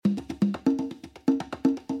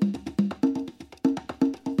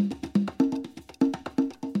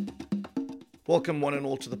Welcome one and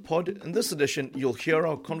all to the pod. In this edition, you'll hear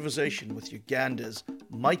our conversation with Uganda's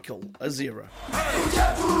Michael Azira.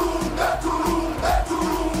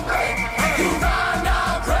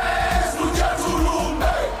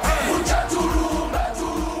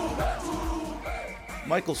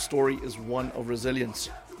 Michael's story is one of resilience.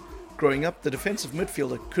 Growing up, the defensive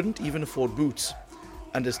midfielder couldn't even afford boots,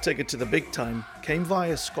 and his ticket to the big time came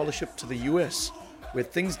via scholarship to the US, where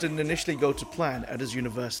things didn't initially go to plan at his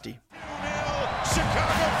university.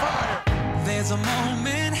 Chicago Fire. There's a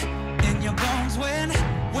moment in your bones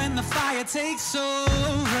when the fire takes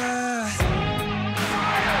over.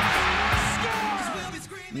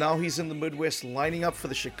 Now he's in the Midwest lining up for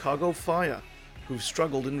the Chicago Fire, who've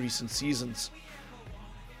struggled in recent seasons.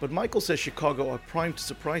 But Michael says Chicago are primed to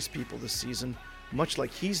surprise people this season, much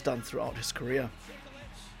like he's done throughout his career.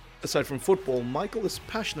 Aside from football, Michael is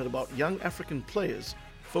passionate about young African players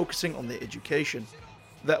focusing on their education.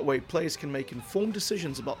 That way, players can make informed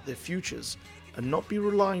decisions about their futures and not be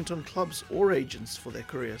reliant on clubs or agents for their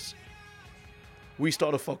careers. We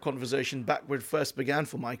start off our conversation back where it first began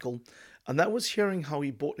for Michael, and that was hearing how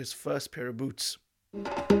he bought his first pair of boots.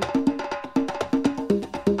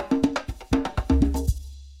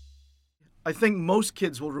 I think most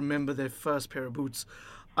kids will remember their first pair of boots.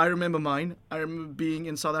 I remember mine. I remember being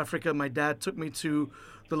in South Africa. My dad took me to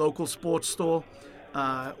the local sports store.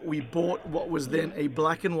 We bought what was then a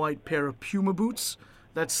black and white pair of Puma boots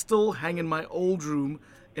that still hang in my old room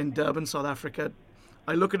in Durban, South Africa.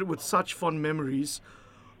 I look at it with such fond memories.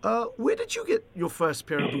 Where did you get your first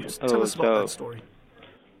pair of boots? Tell us about that story.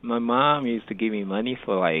 My mom used to give me money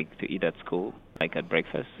for to eat at school, at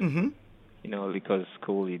breakfast. Mm-hmm. Because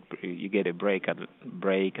school you get a break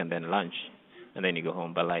and then lunch, and then you go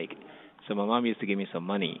home. But so my mom used to give me some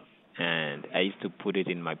money, and I used to put it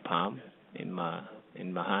in my palm, in my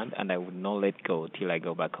hand, and I would not let go till I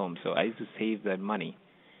go back home. So I used to save that money,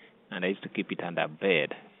 and I used to keep it under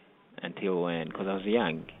bed until because I was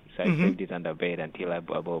young. So I saved it under bed until I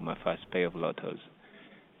bought my first pair of Lottos.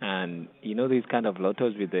 And these kind of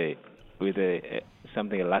Lottos with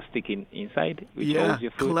something elastic inside, which holds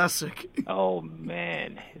your foot. Classic. Oh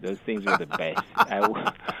man, those things were the best.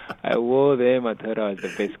 I wore them. I thought I was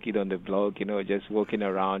the best kid on the block. Just walking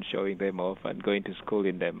around, showing them off, and going to school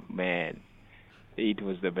in them. Man, it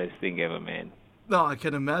was the best thing ever, man. No, I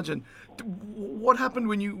can imagine. What happened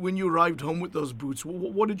when you arrived home with those boots?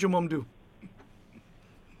 What did your mom do?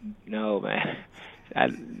 No, man. I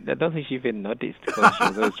don't think she even noticed, because she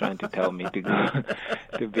was always trying to tell me to go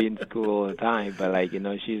to be in school all the time. But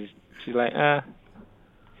she's like,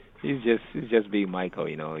 he's just being Michael,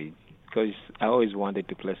 because I always wanted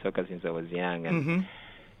to play soccer since I was young,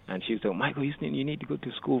 and she was like, Michael, you need to go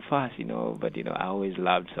to school fast, But I always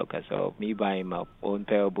loved soccer, so me buying my own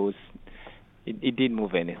pair of boots, it didn't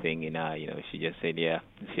move anything, She just said, yeah,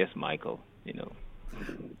 it's just Michael,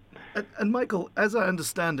 And Michael, as I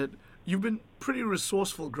understand it, you've been pretty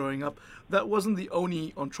resourceful growing up. That wasn't the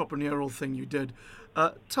only entrepreneurial thing you did.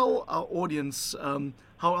 Tell our audience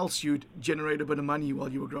how else you'd generate a bit of money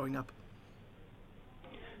while you were growing up.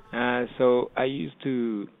 So I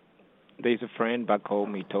there's a friend back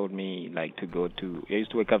home, he told me I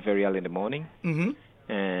used to wake up very early in the morning. Mm-hmm.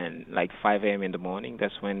 And 5 a.m. in the morning,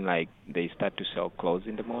 that's when they start to sell clothes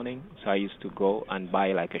in the morning. So I used to go and buy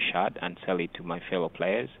a shirt and sell it to my fellow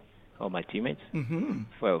players or my teammates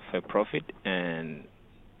for profit, and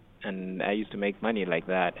I used to make money like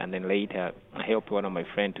that. And then later, I helped one of my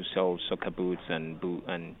friends to sell soccer boots and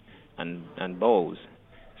balls.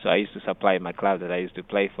 So I used to supply my club that I used to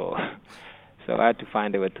play for. So I had to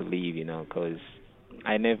find a way to live, because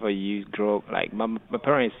I never grow up my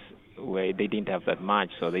parents they didn't have that much.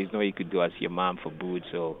 So there's no way you could do as your mom for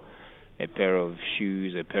boots or a pair of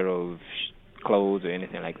shoes, a pair of clothes, or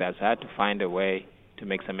anything like that. So I had to find a way to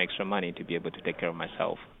make some extra money to be able to take care of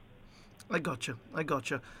myself. I gotcha.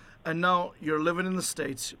 And now you're living in the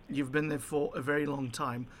States. You've been there for a very long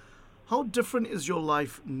time. How different is your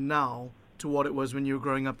life now to what it was when you were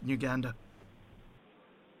growing up in Uganda?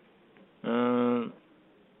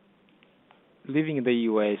 Living in the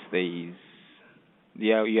U.S.,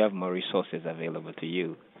 you have more resources available to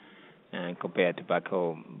you, and compared to back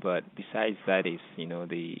home. But besides that,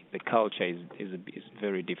 the culture is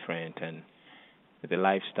very different, and the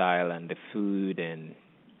lifestyle and the food, and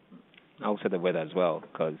also the weather as well,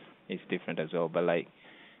 because it's different as well. But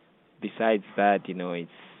besides that,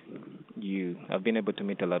 I've been able to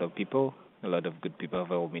meet a lot of people. A lot of good people have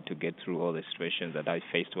helped me to get through all the situations that I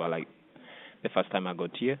faced while the first time I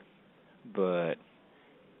got here. But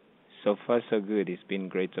so far so good. It's been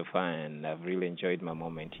great so far, and I've really enjoyed my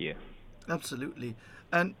moment here. Absolutely.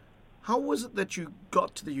 And How was it that you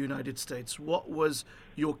got to the United States? What was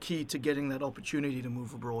your key to getting that opportunity to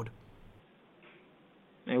move abroad?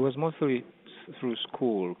 It was mostly through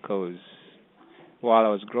school, because while I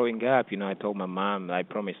was growing up, I told my mom, I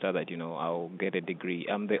promised her that, I'll get a degree.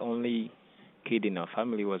 I'm the only kid in our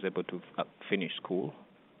family who was able to finish school.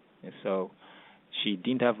 And so she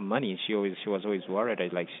didn't have money. She was always worried.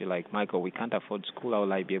 Michael, we can't afford school. How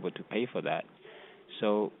will I be able to pay for that?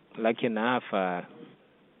 So lucky enough, I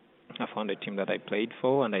found a team that I played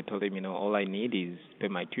for, and I told them, all I need is pay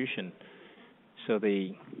my tuition. So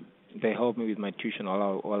they helped me with my tuition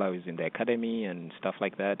while I was in the academy and stuff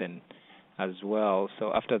like that, and as well.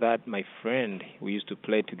 So after that, my friend, we used to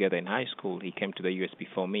play together in high school. He came to the U.S.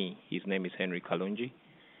 before me. His name is Henry Kalunji.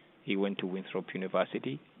 He went to Winthrop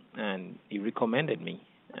University, and he recommended me.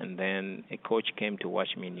 And then a coach came to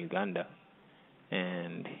watch me in Uganda,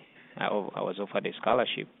 and I was offered a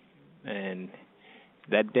scholarship. And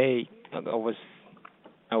that day, I was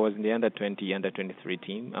in the under-20, under-23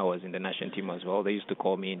 team. I was in the national team as well. They used to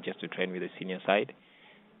call me in just to train with the senior side.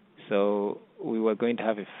 So we were going to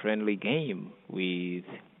have a friendly game with,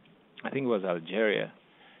 I think it was Algeria.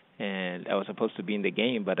 And I was supposed to be in the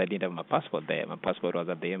game, but I didn't have my passport there. My passport was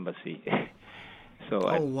at the embassy. So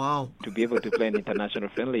wow. To be able to play in international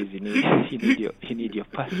friendlies, you need your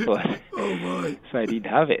passport. Oh, my. So I didn't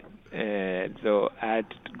have it. So I had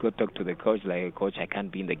to go talk to the coach, Coach, I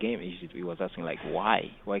can't be in the game. He was asking,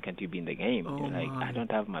 why? Why can't you be in the game? Oh, He's my. I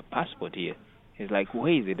don't have my passport here. He's like,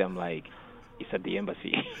 where is it? I'm like, it's at the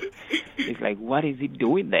embassy. He's like, what is he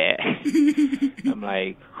doing there? I'm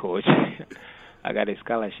like, Coach, I got a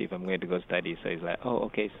scholarship. I'm going to go study. So he's like, oh,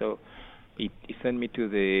 okay. So he sent me to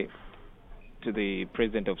the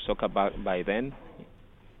president of soccer by then.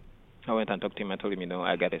 I went and talked to him. I told him,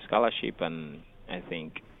 I got a scholarship, and I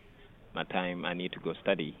think I need to go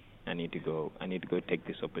study. I need to go take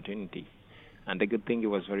this opportunity. And the good thing, he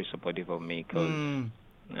was very supportive of me, because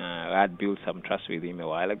I had built some trust with him a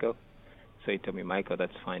while ago. So he told me, Michael,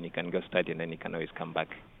 that's fine. You can go study, and then you can always come back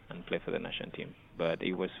and play for the national team. But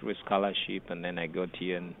it was through scholarship, and then I got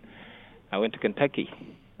here, and I went to Kentucky,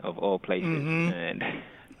 of all places. And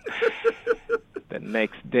the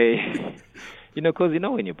next day, because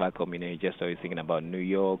when you're back home, you're just always thinking about New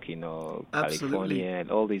York, Absolutely. California, and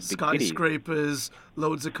all these big cities. Skyscrapers,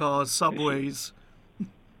 loads of cars, subways.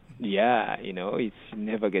 Yeah, you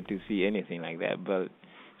never get to see anything like that. But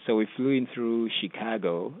so we flew in through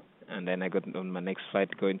Chicago, and then I got on my next flight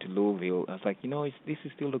going to Louisville. I was like, this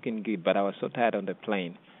is still looking good, but I was so tired on the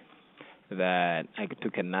plane that I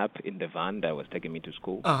took a nap in the van that was taking me to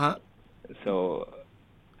school. Uh-huh. So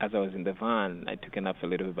as I was in the van, I took a nap a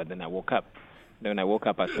little bit, but then I woke up. Then when I woke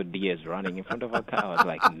up, I saw Diaz running in front of our car. I was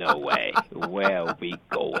like, no way. Where are we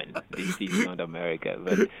going? This is not America.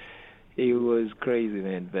 But it was crazy,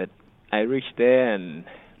 man. But I reached there, and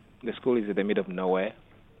the school is in the middle of nowhere.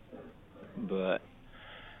 But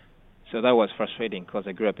so that was frustrating, because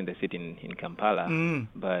I grew up in the city in Kampala.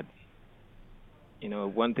 But,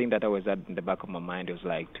 one thing that I always had in the back of my mind was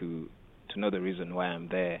to know the reason why I'm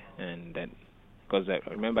there. And then, because I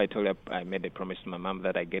remember I told you I made a promise to my mom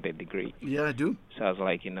that I get a degree. Yeah, I do. So I was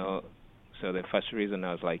like, so the first reason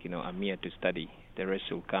I was like, I'm here to study. The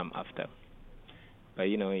rest will come after. But,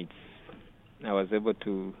 I was able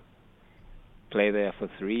to play there for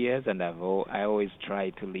 3 years, and I always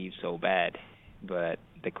tried to leave so bad, but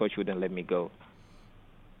the coach wouldn't let me go.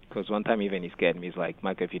 Because one time even he scared me. He's like,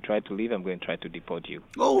 Michael, if you try to leave, I'm going to try to deport you.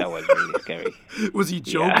 Oh. That was really scary. Was he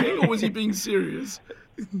joking, or was he being serious?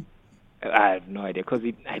 I have no idea, because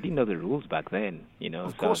I didn't know the rules back then.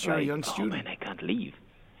 Of so course, you're like, a young student. Oh, man, I can't leave.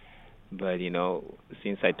 But,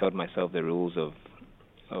 since I taught myself the rules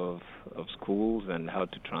of schools and how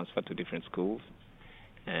to transfer to different schools,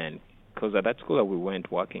 and because at that school that we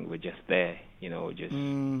weren't working, we're just there, just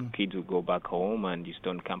kids who go back home and just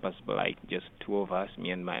on campus, but just two of us,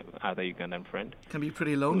 me and my other Ugandan friend. Can be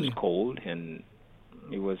pretty lonely. It was cold, and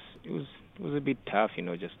it was a bit tough,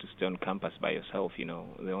 just to stay on campus by yourself.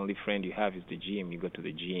 The only friend you have is the gym. You go to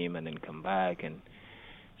the gym and then come back, and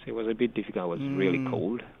so it was a bit difficult. It was really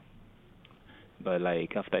cold. But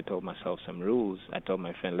after I told myself some rules, I told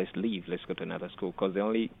my friend, let's leave, let's go to another school, because the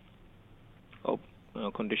only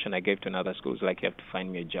condition I gave to another school is you have to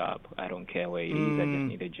find me a job. I don't care where it is, I just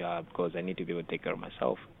need a job, because I need to be able to take care of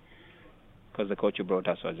myself. Because the coach who brought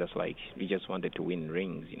us was just we just wanted to win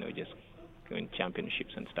rings, just win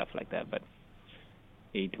championships and stuff like that. But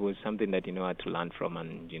it was something that, I had to learn from,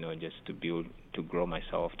 and, just to grow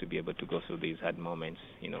myself, to be able to go through these hard moments,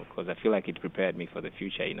 because I feel like it prepared me for the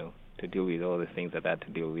future, to deal with all the things that I had to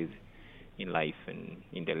deal with in life and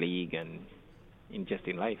in the league and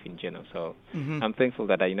in life in general. So I'm thankful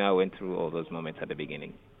that I went through all those moments at the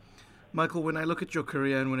beginning. Michael, when I look at your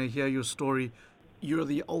career and when I hear your story, you're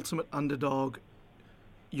the ultimate underdog.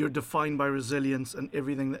 You're defined by resilience and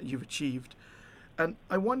everything that you've achieved. And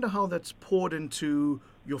I wonder how that's poured into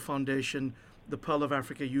your foundation, the Pearl of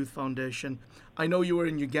Africa Youth Foundation. I know you were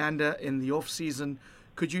in Uganda in the off-season.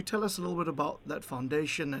 Could you tell us a little bit about that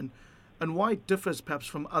foundation and why it differs perhaps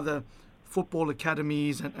from other football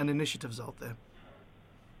academies and initiatives out there?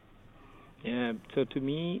 Yeah, so to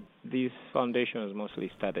me, this foundation was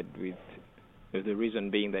mostly started with the reason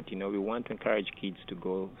being that, we want to encourage kids to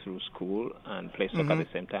go through school and play soccer at the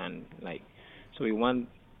same time. So we want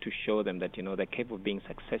to show them that, they're capable of being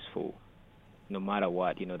successful no matter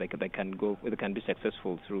what. They can be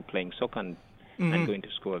successful through playing soccer and going to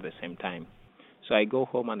school at the same time. So I go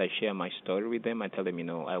home and I share my story with them. I tell them,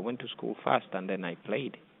 I went to school first and then I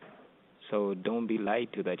played. So don't be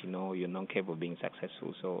lied to that, you're not capable of being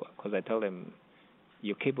successful. So, because I tell them,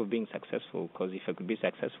 you're capable of being successful, because if I could be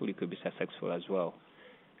successful, you could be successful as well.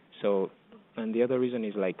 So, and the other reason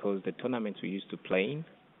is because the tournaments we used to play in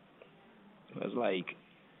was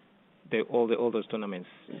all those tournaments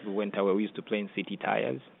went away. We used to play in City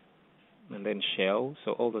Tires and then Shell.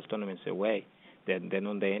 So all those tournaments are away. They're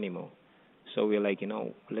not there anymore. So we're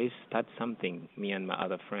let's start something. Me and my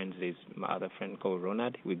other friends, there's my other friend called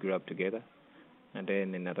Ronald. We grew up together. And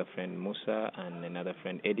then another friend, Musa, and another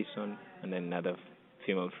friend, Edison, and then another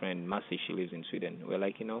female friend, Mercy. She lives in Sweden. We're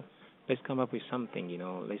let's come up with something,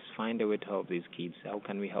 Let's find a way to help these kids. How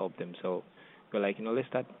can we help them? So we're let's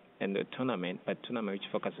start in the tournament, but tournament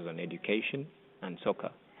which focuses on education and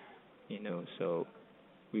soccer, So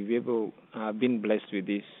I've been blessed with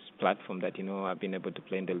this platform that, I've been able to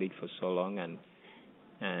play in the league for so long,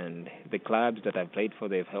 and the clubs that I've played for,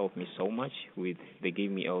 they've helped me so much they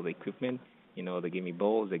gave me all the equipment, they gave me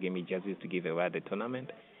balls, they gave me jerseys to give away at the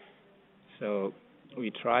tournament. So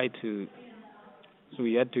we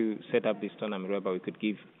had to set up this tournament whereby we could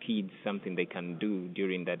give kids something they can do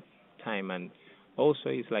during that time. And also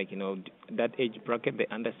it's that age bracket,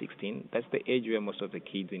 the under 16, that's the age where most of the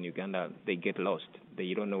kids in Uganda, they get lost.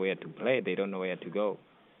 They don't know where to play, they don't know where to go.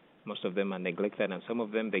 Most of them are neglected, and some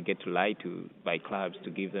of them they get to lied to by clubs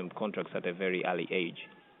to give them contracts at a very early age.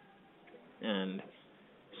 And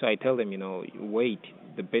so I tell them, wait,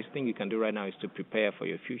 the best thing you can do right now is to prepare for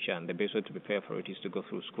your future, and the best way to prepare for it is to go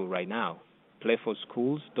through school right now. Play for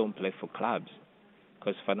schools, don't play for clubs.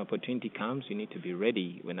 Because if an opportunity comes, you need to be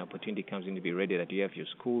ready. When an opportunity comes, you need to be ready that you have your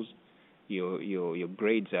schools, your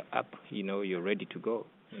grades are up, you're ready to go.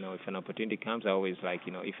 If an opportunity comes, I always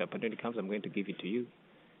if an opportunity comes, I'm going to give it to you.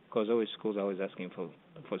 Because always schools are always asking for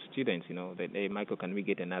students, that, hey, Michael, can we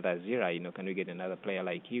get another Zira, can we get another player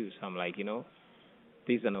like you? So I'm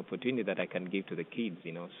this is an opportunity that I can give to the kids,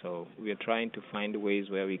 So we are trying to find ways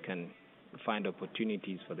where we can find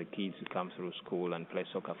opportunities for the kids to come through school and play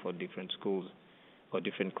soccer for different schools or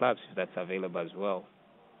different clubs if that's available as well.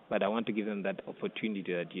 But I want to give them that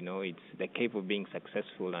opportunity that, they're capable of being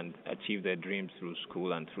successful and achieve their dreams through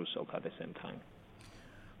school and through soccer at the same time.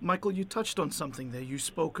 Michael, you touched on something there. You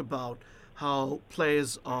spoke about how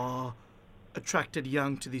players are attracted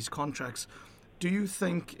young to these contracts. Do you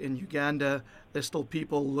think in Uganda there's still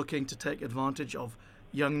people looking to take advantage of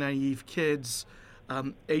young, naive kids,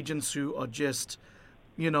 agents who are just,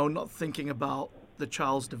 not thinking about the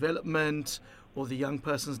child's development or the young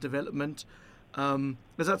person's development?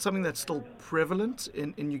 Is that something that's still prevalent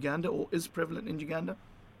in Uganda, or is prevalent in Uganda?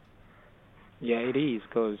 Yeah, it is,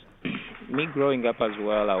 because me growing up as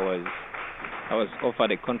well, I was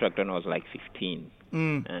offered a contract when I was 15,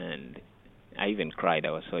 and I even cried.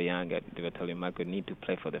 I was so young. They were telling me I could need to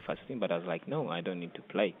play for the first team, but I was no, I don't need to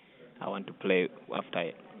play. I want to play after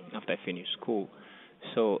I finish school.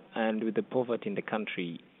 So, and with the poverty in the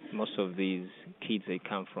country, most of these kids, they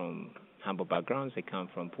come from humble backgrounds, they come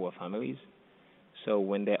from poor families. So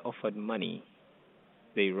when they're offered money,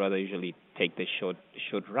 they rather usually take the short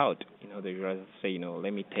route. They rather say,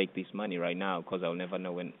 let me take this money right now because I'll never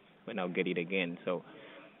know when I'll get it again. So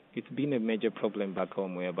it's been a major problem back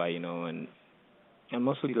home whereby, and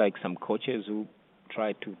mostly some coaches who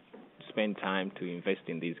try to spend time to invest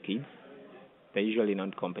in these kids, they're usually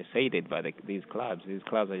not compensated by these clubs. These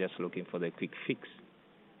clubs are just looking for the quick fix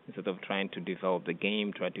instead of trying to develop the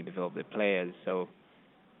game, try to develop the players. So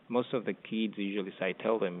most of the kids usually, I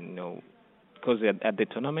tell them, because at the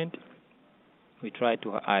tournament,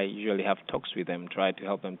 I usually have talks with them, try to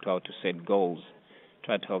help them how to set goals,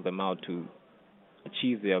 try to help them how to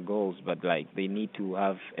achieve their goals, but they need to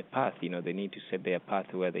have a path, they need to set their path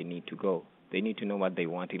where they need to go. They need to know what they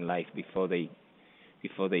want in life before they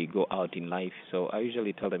before they go out in life. So I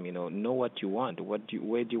usually tell them, know what you want. Where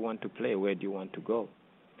do you want to play? Where do you want to go?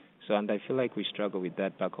 So, and I feel like we struggle with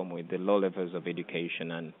that back home with the low levels of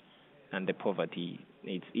education and the poverty.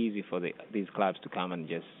 It's easy for these clubs to come and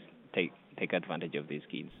just take advantage of these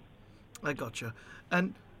kids. I gotcha.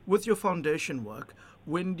 And with your foundation work,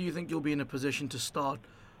 when do you think you'll be in a position to start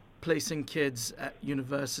placing kids at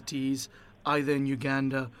universities, either in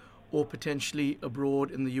Uganda or potentially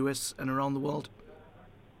abroad in the US and around the world?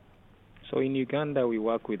 So in Uganda, we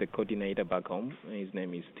work with a coordinator back home. His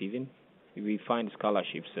name is Steven. We find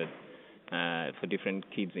scholarships for different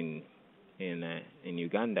kids in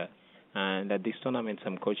Uganda. And at this tournament,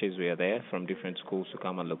 some coaches were there from different schools to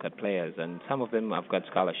come and look at players, and some of them have got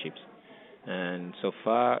scholarships. And so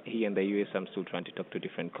far, here in the US, I'm still trying to talk to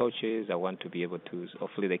different coaches. I want to be able to,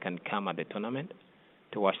 hopefully they can come at the tournament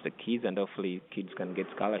to watch the kids, and hopefully kids can get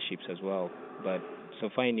scholarships as well. But so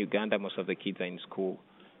far in Uganda, most of the kids are in school,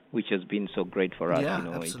 which has been so great for us. Yeah,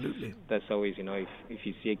 absolutely. That's always, if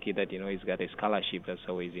you see a kid that, he's got a scholarship, that's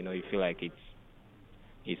always, you feel like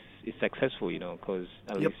it's successful, because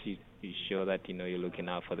at least you show that, you're looking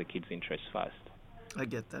out for the kids' interests first. I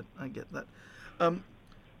get that.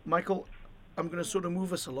 Michael, I'm going to sort of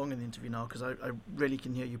move us along in the interview now, because I really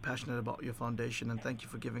can hear you passionate about your foundation, and thank you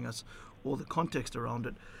for giving us all the context around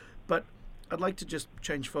it. But I'd like to just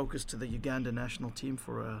change focus to the Uganda national team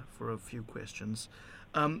for a few questions.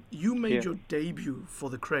 You made your debut for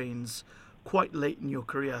the Cranes quite late in your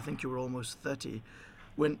career. I think you were almost 30,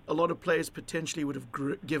 when a lot of players potentially would have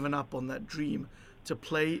given up on that dream to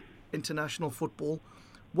play international football.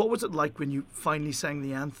 What was it like when you finally sang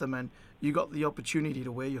the anthem and you got the opportunity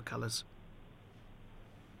to wear your colours?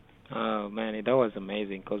 Oh man, that was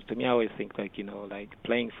amazing. Because to me, I always think like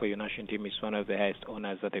playing for your national team is one of the highest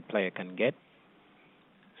honors that a player can get.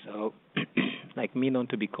 So, like me not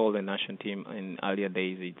to be called a national team in earlier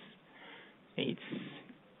days, it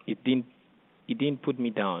didn't put me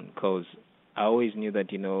down, because I always knew that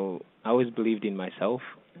I always believed in myself,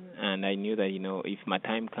 and I knew that if my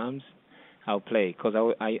time comes, I'll play, because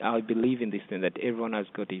I believe in this thing that everyone has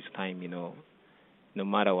got his time, no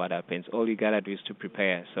matter what happens. All you gotta do is to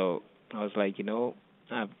prepare. So I was like,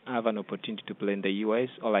 I have an opportunity to play in the US.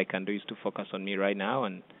 All I can do is to focus on me right now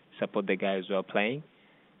and support the guys who are playing.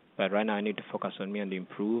 But right now I need to focus on me and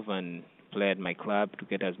improve and play at my club to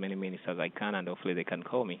get as many minutes as I can, and hopefully they can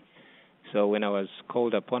call me. So when I was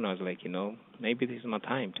called upon, I was like, maybe this is my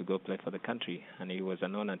time to go play for the country. And it was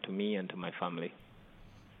an honor to me and to my family.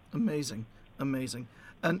 Amazing.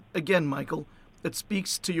 And again, Michael, it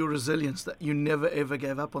speaks to your resilience that you never ever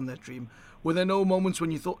gave up on that dream. Were there no moments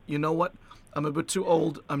when you thought, you know what, I'm a bit too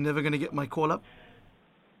old, I'm never going to get my call up?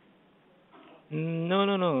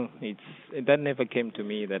 No. That never came to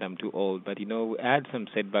me that I'm too old. But, I had some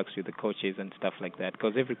setbacks with the coaches and stuff like that,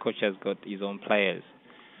 because every coach has got his own players.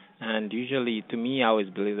 And usually, to me, I always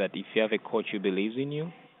believe that if you have a coach who believes in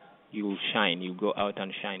you, you will shine. You go out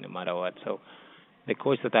and shine no matter what. So the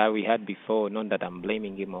coach that we had before, not that I'm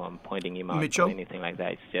blaming him or I'm pointing him out Mitchell? or anything like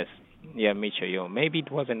that. It's just, Mitchell. Maybe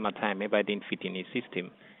it wasn't my time. Maybe I didn't fit in his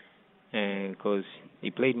system. Because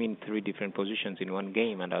he played me in 3 different positions in one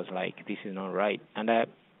game, and I was like, this is not right. And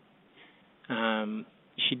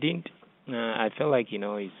she didn't. I felt like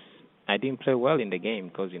I didn't play well in the game,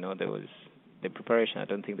 because there was the preparation. I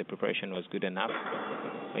don't think the preparation was good enough,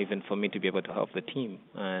 even for me to be able to help the team.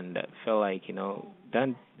 And I felt like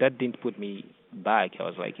that didn't put me back. I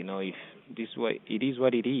was like, if this way, it is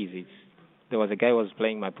what it is. There was a guy who was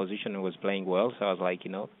playing my position and was playing well, so I was like,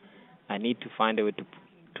 I need to find a way to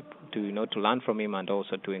learn from him, and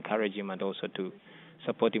also to encourage him, and also to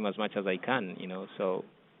support him as much as I can, So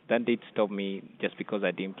that did stop me, just because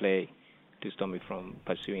I didn't play, to stop me from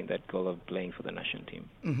pursuing that goal of playing for the national team.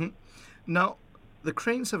 Mm-hmm. Now, the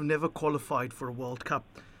Cranes have never qualified for a World Cup,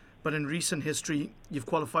 but in recent history, you've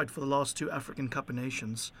qualified for the last 2 African Cup of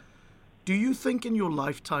Nations. Do you think in your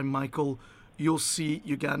lifetime, Michael, you'll see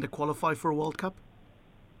Uganda qualify for a World Cup?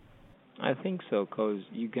 I think so, because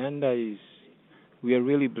Uganda we are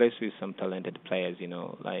really blessed with some talented players,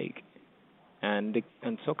 and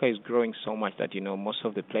soccer is growing so much that, most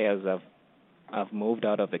of the players have moved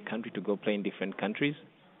out of the country to go play in different countries.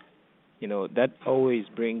 That always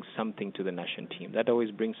brings something to the national team. That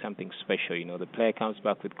always brings something special. The player comes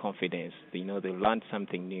back with confidence. They learned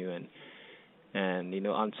something new,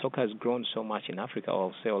 and soccer has grown so much in Africa,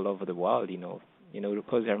 or say all over the world.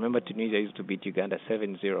 Because I remember Tunisia used to beat Uganda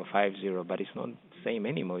 7-0, 5-0, but it's not the same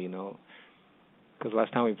anymore. Because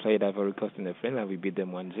last time we played Ivory Coast in the friendly, we beat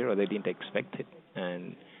them 1-0. They didn't expect it,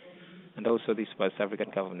 and also this West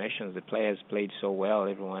African Cup of Nations, the players played so well.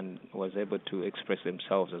 Everyone was able to express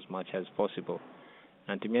themselves as much as possible.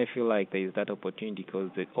 And to me, I feel like there is that opportunity because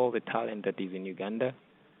all the talent that is in Uganda,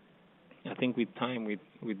 I think with time,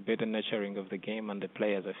 with better nurturing of the game and the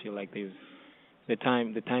players, I feel like there's the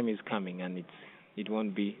time is coming, and it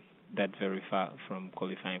won't be that very far from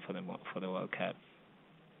qualifying for the World Cup.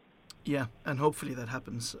 Yeah, and hopefully that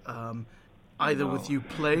happens either with you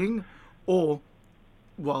playing or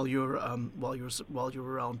while you're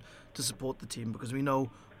around to support the team, because we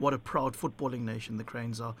know what a proud footballing nation the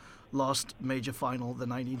Cranes are. Last major final, the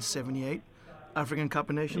 1978 African Cup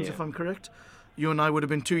of Nations, if I'm correct. You and I would have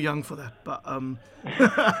been too young for that, but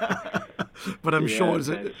but I'm sure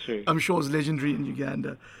it's legendary in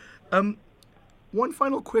Uganda. One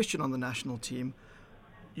final question on the national team.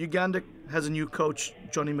 Uganda has a new coach,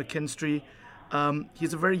 Johnny McKinstry.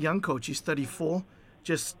 He's a very young coach. He's 34,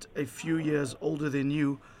 just a few years older than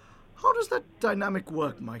you. How does that dynamic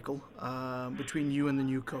work, Michael, between you and the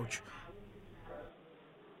new coach?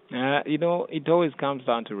 It always comes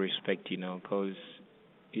down to respect, because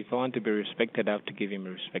if I want to be respected, I have to give him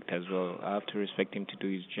respect as well. I have to respect him to do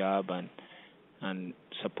his job and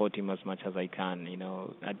support him as much as I can.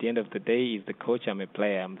 At the end of the day, he's the coach. I'm a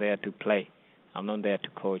player. I'm there to play. I'm not there to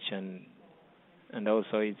coach. And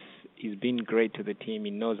also, he's been great to the team.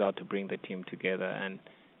 He knows how to bring the team together, and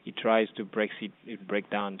he tries to break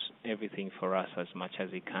down everything for us as much as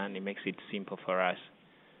he can. He makes it simple for us.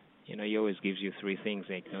 He always gives you three things,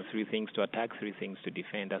 3 things to attack, 3 things to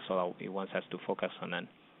defend. That's all he wants us to focus on. And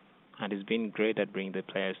he's been great at bringing the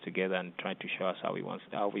players together and trying to show us how he wants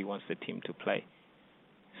the team to play.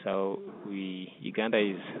 So Uganda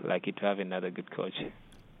is lucky to have another good coach.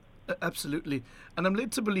 Absolutely. And I'm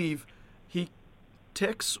led to believe he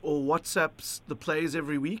texts or WhatsApps the players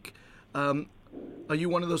every week. Are you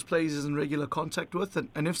one of those players he's in regular contact with?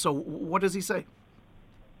 And if so, what does he say?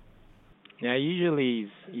 Yeah, usually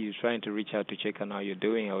he's trying to reach out to check on how you're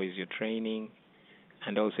doing, how is your training,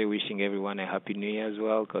 and also wishing everyone a happy New Year as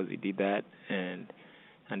well, because he did that. And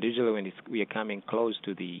usually when we are coming close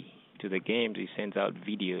to the games, he sends out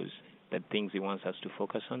videos, that things he wants us to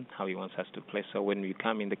focus on, how he wants us to play. So when we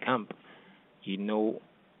come in the camp, you know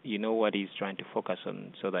what he's trying to focus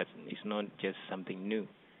on, so that it's not just something new.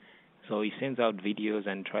 So he sends out videos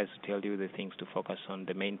and tries to tell you the things to focus on,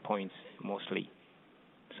 the main points mostly.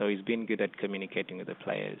 So he's been good at communicating with the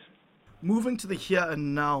players. Moving to the here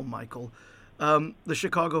and now, Michael, the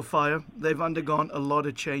Chicago Fire, they've undergone a lot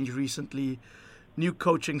of change recently. New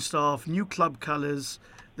coaching staff, new club colours,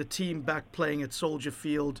 the team back playing at Soldier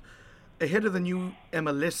Field. Ahead of the new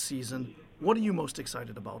MLS season, what are you most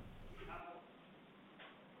excited about?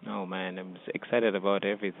 Oh, man, I'm excited about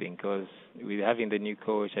everything, because with having the new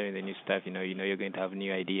coach, having the new staff, you're going to have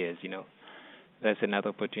new ideas, That's another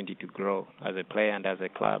opportunity to grow as a player and as a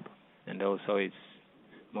club. And also it's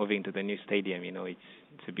moving to the new stadium,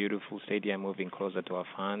 It's a beautiful stadium, moving closer to our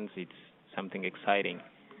fans. It's something exciting,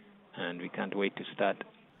 and we can't wait to start.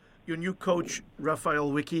 Your new coach,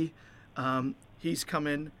 Raphael Wicki, he's come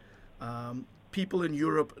in. People in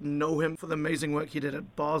Europe know him for the amazing work he did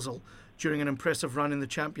at Basel during an impressive run in the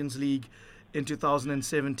Champions League in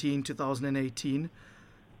 2017-2018.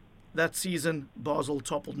 That season, Basel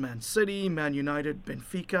toppled Man City, Man United,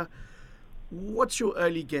 Benfica. What's your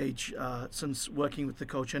early gauge since working with the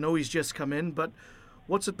coach? I know he's just come in, but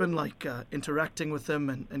what's it been like interacting with him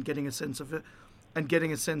and getting a sense of it, and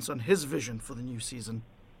getting a sense on his vision for the new season?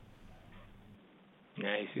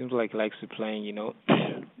 Yeah, he seems like he likes to playing,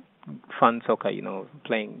 fun soccer,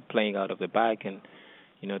 playing out of the back and,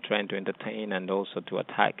 trying to entertain and also to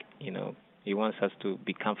attack, He wants us to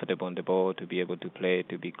be comfortable on the ball, to be able to play,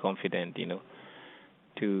 to be confident,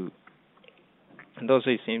 and also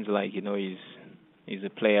it seems like, he's a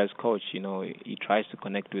player's coach, he tries to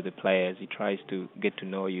connect with the players, he tries to get to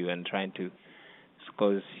know you and trying to,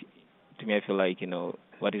 because to me I feel like,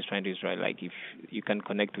 what he's trying to do is right, like if you can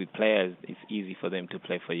connect with players, it's easy for them to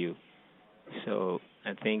play for you. So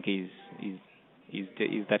I think he's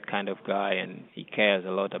that kind of guy, and he cares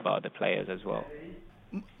a lot about the players as well.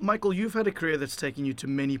 Michael, you've had a career that's taken you to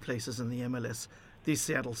many places in the MLS. The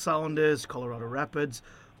Seattle Sounders, Colorado Rapids,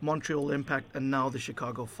 Montreal Impact, and now the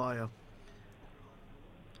Chicago Fire.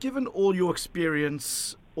 Given all your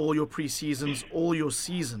experience, all your pre-seasons, all your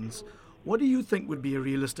seasons, what do you think would be a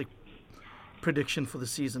realistic prediction for the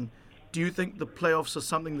season? Do you think the playoffs are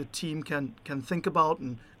something the team can think about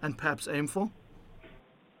and perhaps aim for?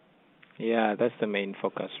 Yeah, that's the main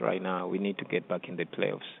focus right now. We need to get back in the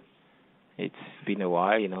playoffs. It's been a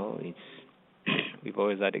while, we've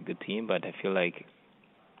always had a good team, but I feel like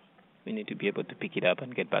we need to be able to pick it up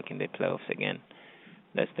and get back in the playoffs again.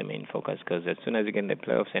 That's the main focus, because as soon as you get in the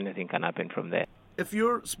playoffs, anything can happen from there. If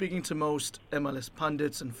you're speaking to most MLS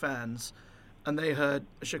pundits and fans, and they heard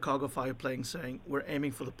a Chicago Fire playing saying, we're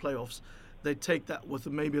aiming for the playoffs, they take that with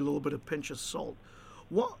maybe a little bit of pinch of salt.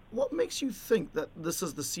 What makes you think that this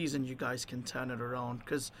is the season you guys can turn it around?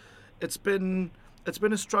 Because it's been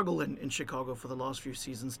a struggle in Chicago for the last few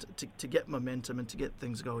seasons to get momentum and to get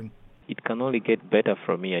things going. It can only get better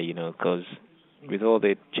from here, because with all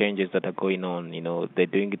the changes that are going on, they're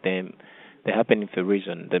doing them. They happen for a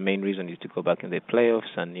reason. The main reason is to go back in the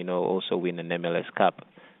playoffs and, also win an MLS Cup.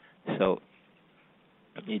 So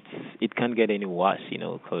it can't get any worse,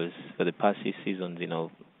 because for the past 6 seasons,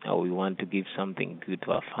 we want to give something good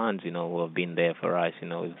to our fans, who have been there for us,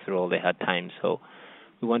 through all the hard times. So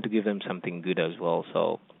we want to give them something good as well.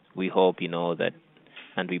 So we hope, that,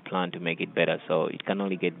 and we plan to make it better. So it can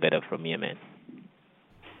only get better from here, man.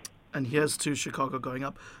 And here's to Chicago going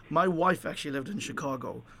up. My wife actually lived in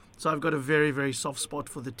Chicago, so I've got a very, very soft spot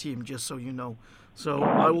for the team, just so you know. So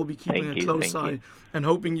I will be keeping a close eye and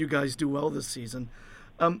hoping you guys do well this season.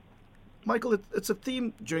 Michael, it's a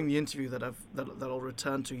theme during the interview that I'll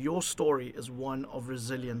return to. Your story is one of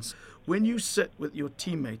resilience. When you sit with your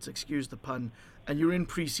teammates, excuse the pun, and you're in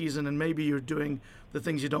preseason and maybe you're doing the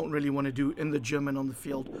things you don't really want to do in the gym and on the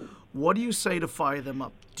field, what do you say to fire them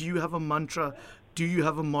up? Do you have a mantra? Do you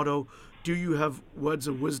have a motto? Do you have words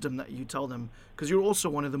of wisdom that you tell them? Because you're also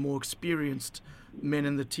one of the more experienced men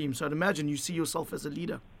in the team, so I'd imagine you see yourself as a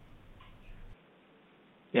leader.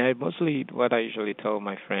 Yeah, mostly what I usually tell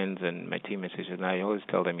my friends and my teammates is that I always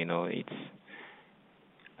tell them, it's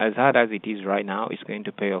as hard as it is right now, it's going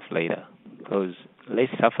to pay off later. Because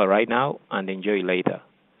let's suffer right now and enjoy later.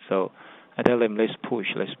 So I tell them, let's push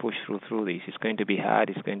through this. It's going to be hard,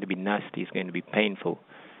 it's going to be nasty, it's going to be painful.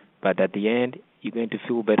 But at the end, you're going to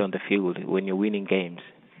feel better on the field when you're winning games.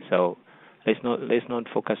 So let's not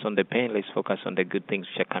focus on the pain, let's focus on the good things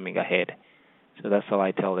which are coming ahead. So that's all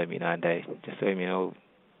I tell them, and I just tell them,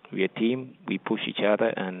 we're a team, we push each other,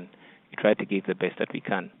 and we try to give the best that we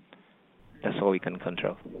can. That's all we can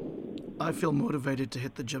control. I feel motivated to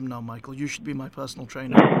hit the gym now, Michael. You should be my personal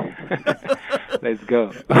trainer. Let's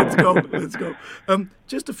go. Let's go.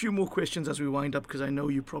 Just a few more questions as we wind up, because I know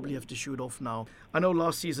you probably have to shoot off now. I know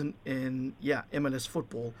last season in MLS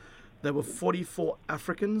football, there were 44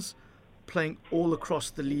 Africans playing all across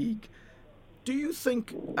the league. Do you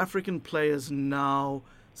think African players now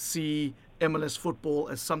see MLS football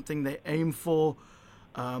as something they aim for?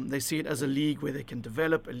 They see it as a league where they can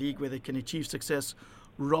develop, a league where they can achieve success,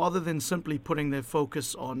 rather than simply putting their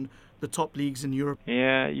focus on the top leagues in Europe?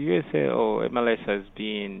 Yeah, USA or MLS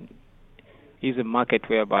is a market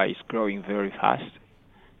whereby it's growing very fast.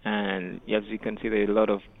 And as you can see, there are a lot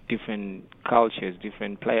of different cultures,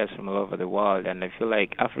 different players from all over the world. And I feel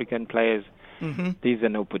like African players, there's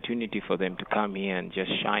an opportunity for them to come here and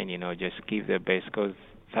just shine, just give their best, because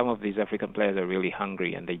some of these African players are really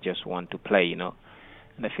hungry and they just want to play,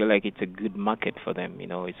 And I feel like it's a good market for them,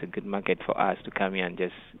 It's a good market for us to come here and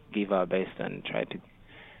just give our best and try to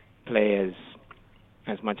play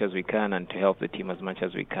as much as we can and to help the team as much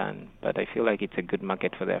as we can. But I feel like it's a good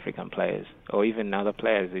market for the African players, or even other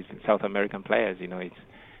players, South American players.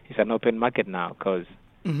 It's an open market now, because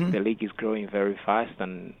the league is growing very fast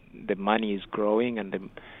and the money is growing and the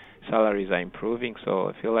salaries are improving. So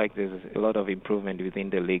I feel like there's a lot of improvement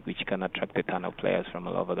within the league, which can attract a ton of players from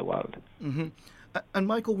all over the world. And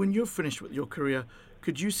Michael, when you're finished with your career,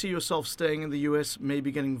 could you see yourself staying in the US,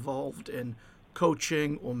 maybe getting involved in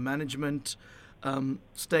coaching or management,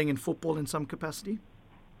 staying in football in some capacity?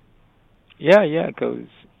 Yeah, because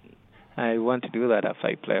I want to do that after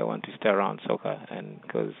I play. I want to stay around soccer, and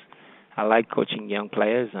because I like coaching young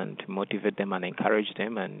players and to motivate them and encourage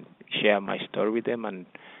them and share my story with them and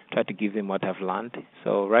try to give them what I've learned.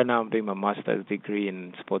 So right now I'm doing my master's degree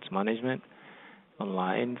in sports management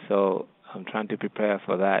online. So I'm trying to prepare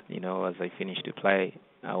for that, as I finish to play.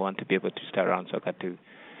 I want to be able to stay around soccer to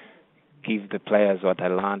give the players what I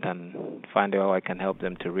learned and find out how I can help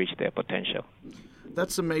them to reach their potential.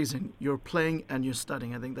 That's amazing. You're playing and you're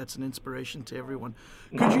studying. I think that's an inspiration to everyone.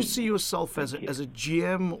 Could you see yourself as a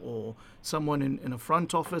GM or someone in a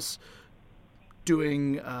front office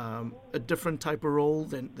doing a different type of role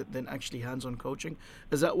than actually hands-on coaching?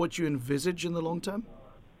 Is that what you envisage in the long term?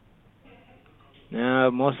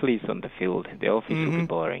 No, mostly it's on the field. The office will be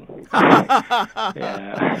boring.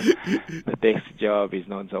 Yeah, the desk job is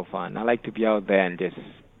not so fun. I like to be out there and just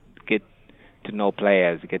get to know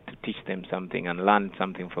players, get to teach them something and learn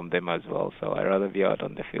something from them as well. So I'd rather be out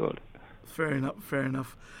on the field. Fair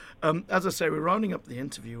enough. As I say, we're rounding up the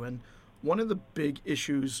interview, and one of the big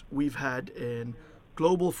issues we've had in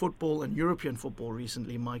global football and European football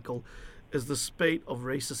recently, Michael, is the spate of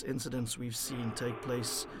racist incidents we've seen take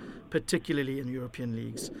place, particularly in European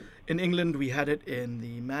leagues. In England, we had it in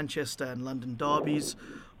the Manchester and London derbies,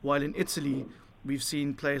 while in Italy, we've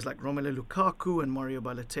seen players like Romelu Lukaku and Mario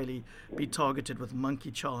Balotelli be targeted with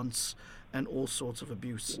monkey chants and all sorts of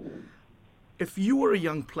abuse. If you were a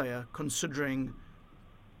young player considering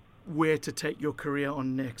where to take your career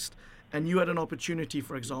on next, and you had an opportunity,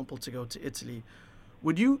 for example, to go to Italy,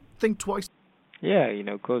 would you think twice? Yeah,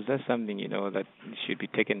 because that's something, that should be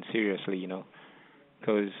taken seriously,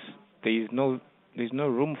 because there's no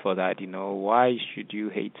room for that, Why should you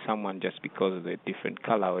hate someone just because of a different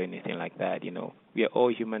color or anything like that, We are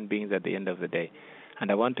all human beings at the end of the day. And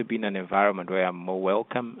I want to be in an environment where I'm more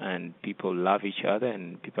welcome and people love each other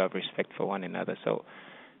and people have respect for one another. So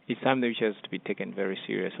it's something which has to be taken very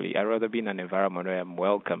seriously. I'd rather be in an environment where I'm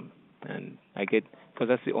welcome. And because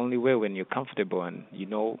that's the only way when you're comfortable and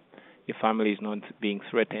your family is not being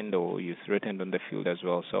threatened or you're threatened on the field as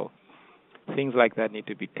well. So things like that need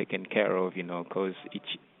to be taken care of, because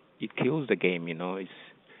it kills the game,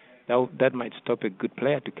 that might stop a good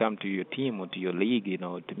player to come to your team or to your league,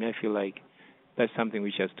 To me, I feel like that's something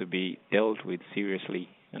which has to be dealt with seriously.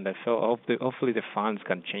 And I feel hopefully the fans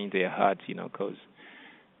can change their hearts, because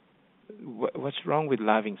what's wrong with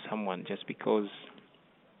loving someone just because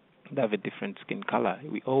they have a different skin color?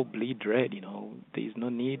 We all bleed red, There's no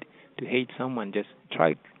need to hate someone. Just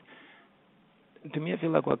try. To me, I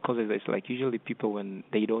feel like what causes it is like usually people when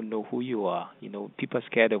they don't know who you are, people are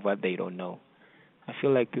scared of what they don't know. I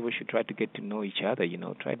feel like people should try to get to know each other,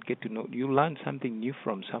 try to get to know. You learn something new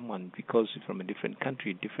from someone because it's from a different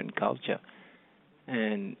country, different culture.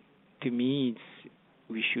 And to me,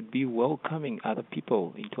 we should be welcoming other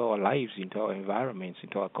people into our lives, into our environments,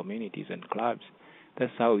 into our communities and clubs.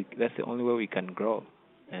 That's the only way we can grow.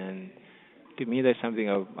 And to me, that's something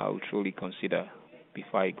I would truly consider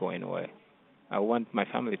before I go anywhere. I want my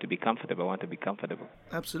family to be comfortable. I want to be comfortable.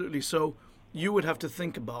 Absolutely. So you would have to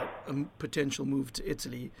think about a potential move to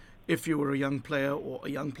Italy if you were a young player or a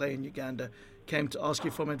young player in Uganda came to ask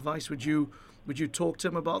you for advice. Would you talk to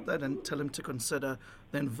him about that and tell him to consider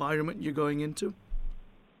the environment you're going into?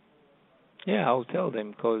 Yeah, I'll tell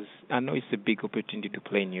them because I know it's a big opportunity to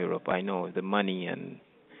play in Europe. I know the money and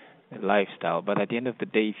the lifestyle, but at the end of the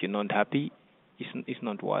day, if you're not happy, it's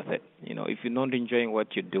not worth it. If you're not enjoying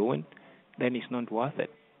what you're doing, then it's not worth it.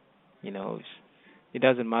 It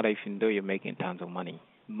doesn't matter if you're making tons of money.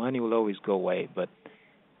 Money will always go away, but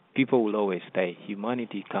people will always stay.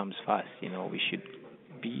 Humanity comes first. We should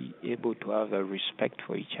be able to have a respect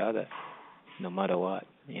for each other, no matter what.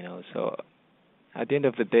 So at the end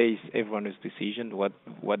of the day, it's everyone's decision what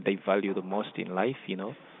they value the most in life.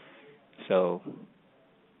 So,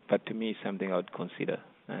 but to me, it's something I would consider,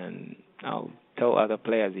 and I'll tell other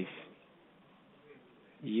players if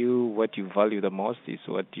what you value the most is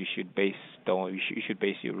what you should base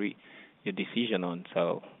your decision on.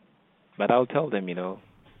 So, but I'll tell them,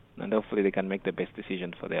 and hopefully they can make the best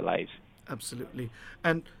decision for their lives. Absolutely.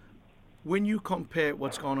 And when you compare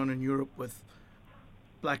what's gone on in Europe with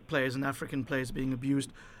black players and African players being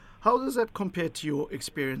abused, how does that compare to your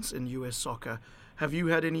experience in US soccer? Have you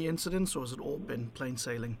had any incidents, or has it all been plain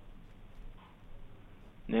sailing?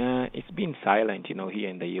 It's been silent, here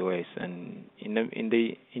in the U.S. and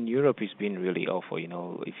in Europe, it's been really awful.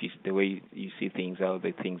 If the way you see things, how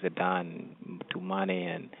the things are done to Mane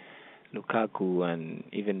and Lukaku and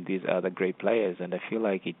even these other great players, and I feel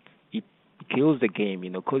like it kills the game.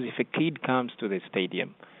 Because if a kid comes to the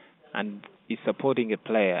stadium and is supporting a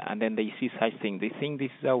player, and then they see such things, they think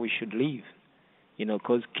this is how we should live.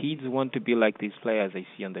 Because kids want to be like these players they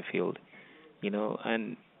see on the field.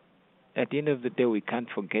 And at the end of the day, we can't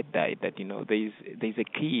forget that there's a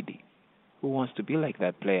kid who wants to be like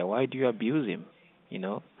that player. Why do you abuse him?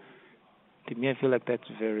 To me, I feel like that's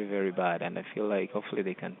very, very bad, and I feel like hopefully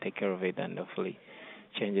they can take care of it and hopefully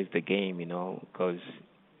changes the game. Because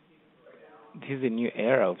this is a new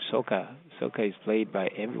era of soccer. Soccer is played by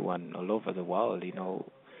everyone all over the world.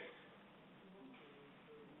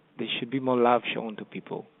 There should be more love shown to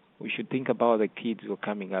people. We should think about the kids who are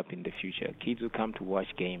coming up in the future. Kids who come to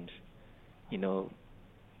watch games.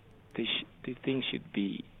 These things should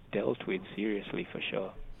be dealt with seriously for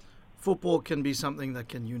sure. Football can be something that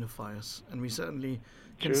can unify us, and we certainly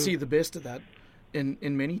can True. see the best of that in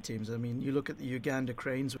many teams. I mean, you look at the Uganda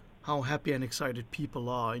Cranes, how happy and excited people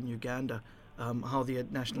are in Uganda, how the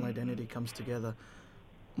national identity comes together.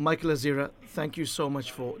 Michael Azira, thank you so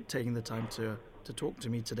much for taking the time to talk to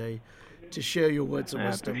me today, to share your words of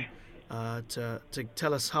wisdom, to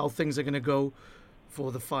tell us how things are going to go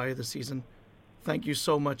for the Fire this season. Thank you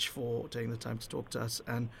so much for taking the time to talk to us,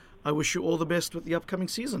 and I wish you all the best with the upcoming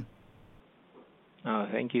season. Oh,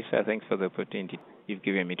 thank you, sir. Thanks for the opportunity you've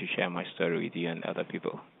given me to share my story with you and other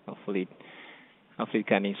people. Hopefully it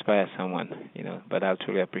can inspire someone, but I'll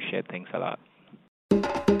truly appreciate. Thanks a lot.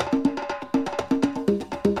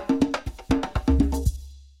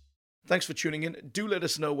 Thanks for tuning in. Do let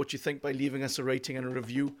us know what you think by leaving us a rating and a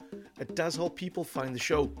review. It does help people find the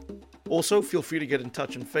show. Also, feel free to get in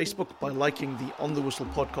touch on Facebook by liking the On The Whistle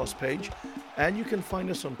podcast page, and you can find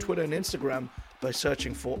us on Twitter and Instagram by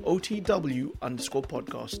searching for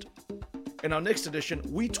OTW_podcast. In our next edition,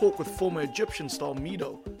 we talk with former Egyptian star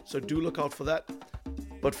Mido, so do look out for that.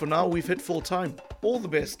 But for now, we've hit full time. All the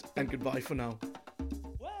best, and goodbye for now.